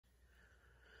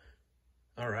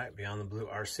All right, Beyond the Blue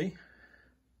RC.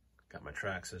 Got my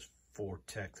Traxxas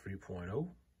 4Tech 3.0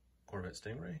 Corvette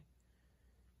Stingray,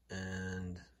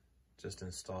 and just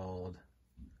installed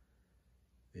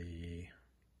the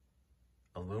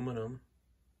aluminum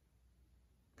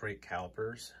brake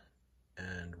calipers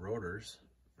and rotors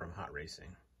from Hot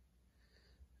Racing,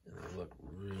 and they look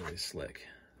really slick.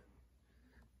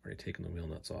 Already taken the wheel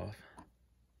nuts off.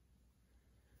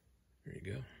 There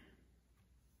you go.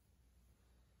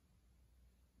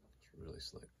 It's really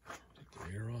slick. Take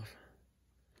the rear off.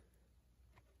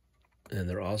 And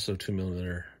they're also 2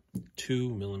 millimeter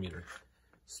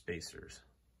spacers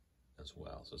as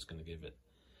well. So it's going to give it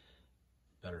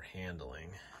better handling.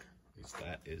 At least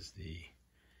that is the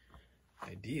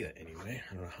idea anyway.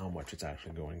 I don't know how much it's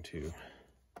actually going to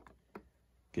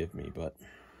give me, but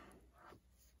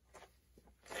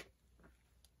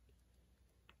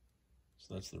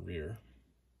so that's the rear.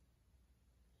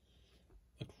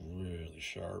 Look really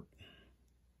sharp.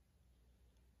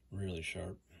 Really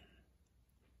sharp.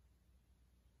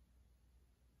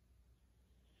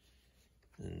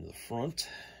 And the front,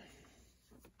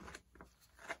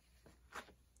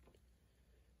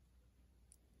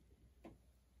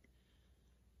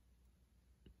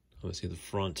 obviously the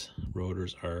front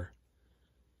rotors are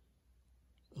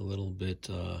a little bit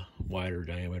wider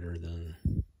diameter than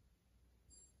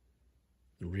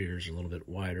the rears, a little bit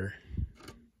wider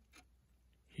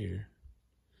here,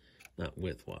 not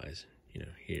width-wise, you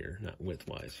know, here, not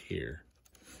width-wise here,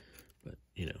 but,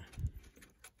 you know,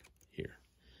 here.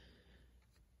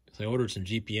 So I ordered some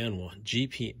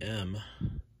GPM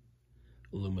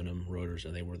aluminum rotors,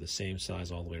 and they were the same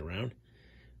size all the way around.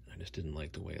 I just didn't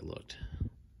like the way it looked.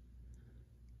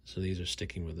 So these are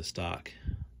sticking with the stock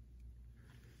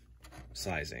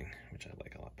sizing, which I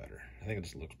like a lot better. I think it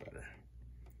just looks better,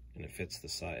 and it fits the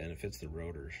side, and it fits the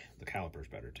rotors, the calipers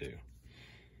better too.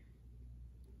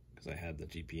 Because I had the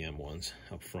GPM ones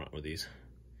up front with these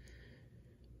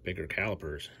bigger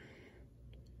calipers.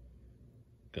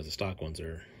 Because the stock ones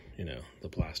are, you know, the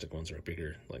plastic ones are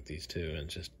bigger like these two, and it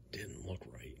just didn't look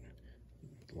right.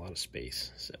 A lot of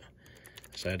space, so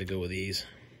I had to go with these.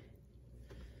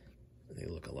 They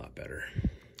look a lot better.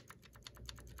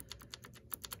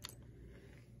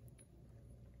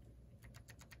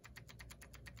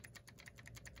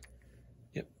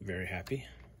 Yep, very happy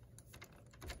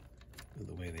with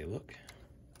the way they look.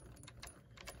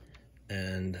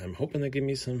 And I'm hoping they give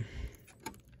me some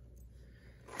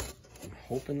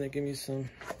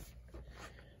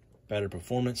better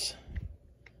performance.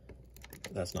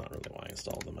 That's not really why I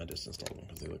installed them. I just installed them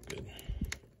because they look good.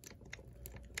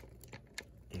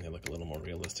 And they look a little more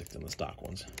realistic than the stock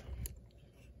ones.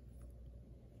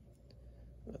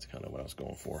 That's kind of what I was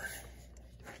going for,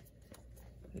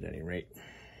 at any rate.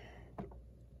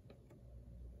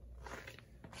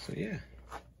 So yeah,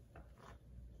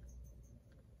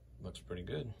 looks pretty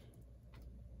good.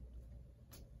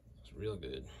 Looks real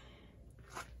good.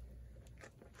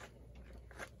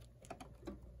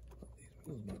 Put these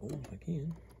wheels back on if I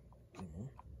can. Get them on.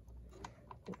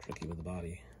 A little tricky with the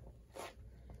body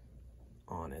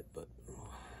on it, but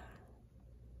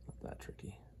not that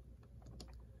tricky.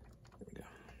 There we go.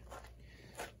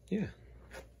 Yeah.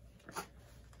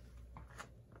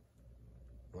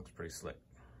 Looks pretty slick.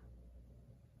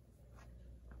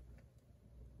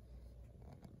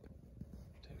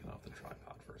 Take it off the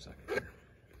tripod for a second here.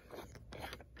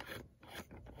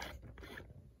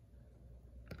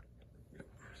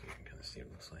 So you can kind of see what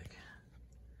it looks like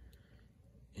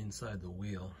inside the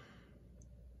wheel.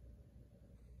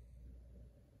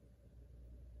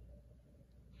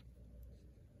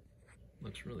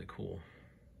 Looks really cool.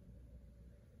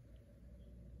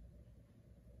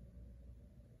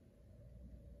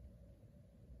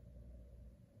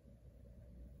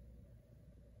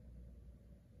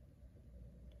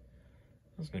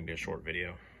 This is going to be a short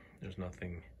video. There's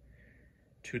nothing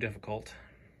too difficult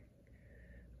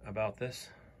about this.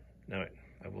 Now,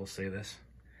 I will say this.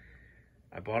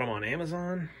 I bought them on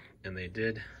Amazon, and they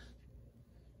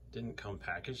didn't come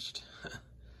packaged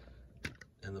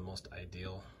in the most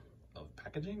ideal of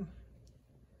packaging.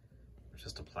 It's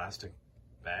just a plastic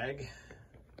bag,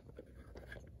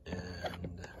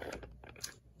 and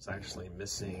it's actually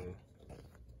missing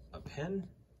a pin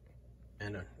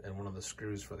and one of the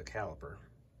screws for the caliper.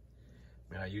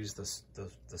 I mean, I used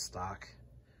the stock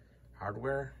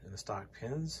hardware and the stock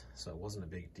pins, so it wasn't a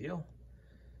big deal.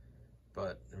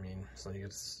 But I mean,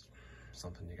 it's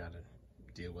something you got to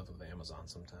deal with Amazon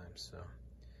sometimes. So,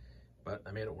 but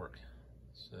I made it work.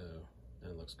 So,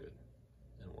 and it looks good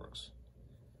and it works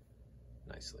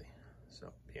nicely.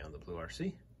 So, Beyond the Blue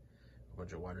RC. Hope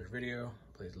you enjoyed this video.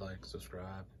 Please like,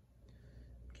 subscribe,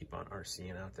 keep on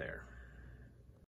RCing out there.